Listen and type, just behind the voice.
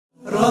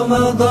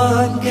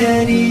رمضان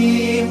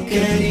كريم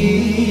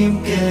كريم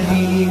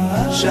كريم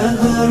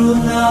شهر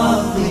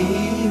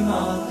عظيم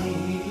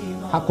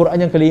عظيم. Hak Quran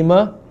yang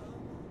kelima,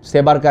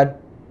 sebarkan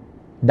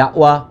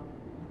dakwah,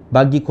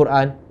 bagi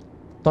Quran.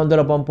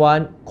 Tuan-tuan dan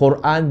puan-puan,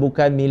 Quran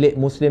bukan milik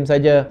Muslim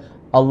saja.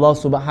 Allah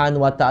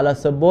Subhanahu Wa Taala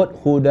sebut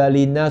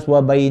hudalinas wa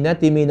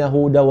bainati minal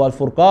huda wal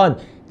furqan.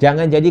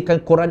 Jangan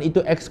jadikan Quran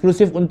itu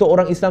eksklusif untuk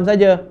orang Islam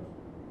saja.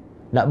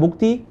 Nak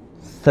bukti?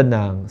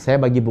 Senang. Saya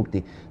bagi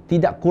bukti.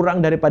 Tidak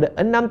kurang daripada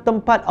 6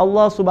 tempat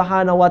Allah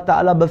Subhanahu Wa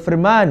Taala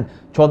berfirman.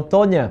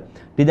 Contohnya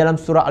di dalam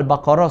surah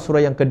Al-Baqarah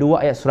surah yang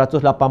kedua ayat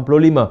 185,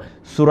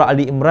 surah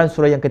Ali Imran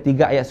surah yang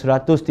ketiga ayat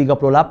 138,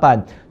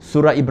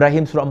 surah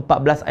Ibrahim surah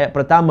 14 ayat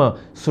pertama,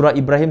 surah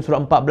Ibrahim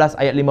surah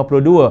 14 ayat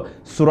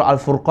 52, surah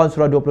Al-Furqan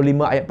surah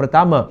 25 ayat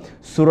pertama,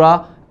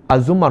 surah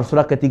Az-Zumar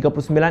surah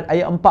ke-39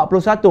 ayat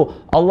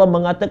 41. Allah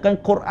mengatakan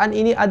Quran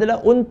ini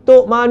adalah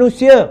untuk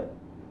manusia.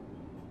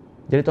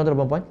 Jadi tuan-tuan dan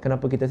puan-puan,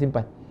 kenapa kita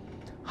simpan?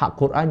 Hak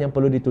Quran yang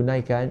perlu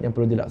ditunaikan, yang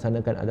perlu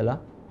dilaksanakan adalah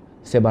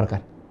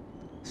sebarkan.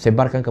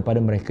 Sebarkan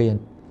kepada mereka yang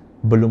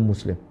belum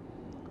Muslim,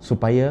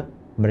 supaya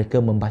mereka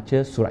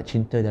membaca surat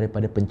cinta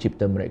daripada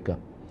pencipta mereka.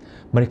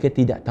 Mereka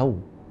tidak tahu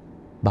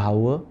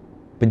bahawa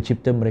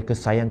pencipta mereka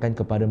sayangkan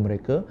kepada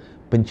mereka.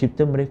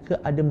 Pencipta mereka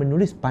ada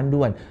menulis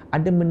panduan,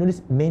 ada menulis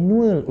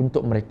manual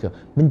untuk mereka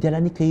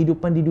menjalani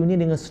kehidupan di dunia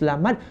dengan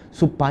selamat,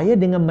 supaya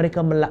dengan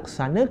mereka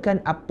melaksanakan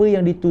apa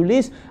yang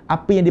ditulis,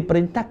 apa yang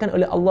diperintahkan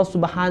oleh Allah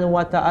Subhanahu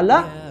Wa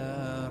Taala,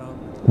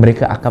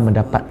 mereka akan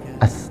mendapat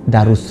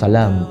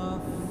Darussalam,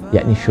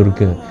 yakni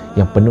syurga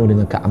yang penuh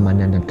dengan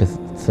keamanan dan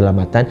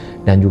keselamatan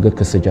dan juga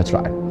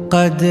kesejahteraan.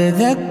 قد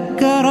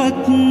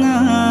ذكرتنا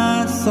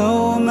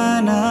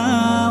صومنا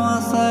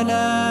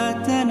وصلاتنا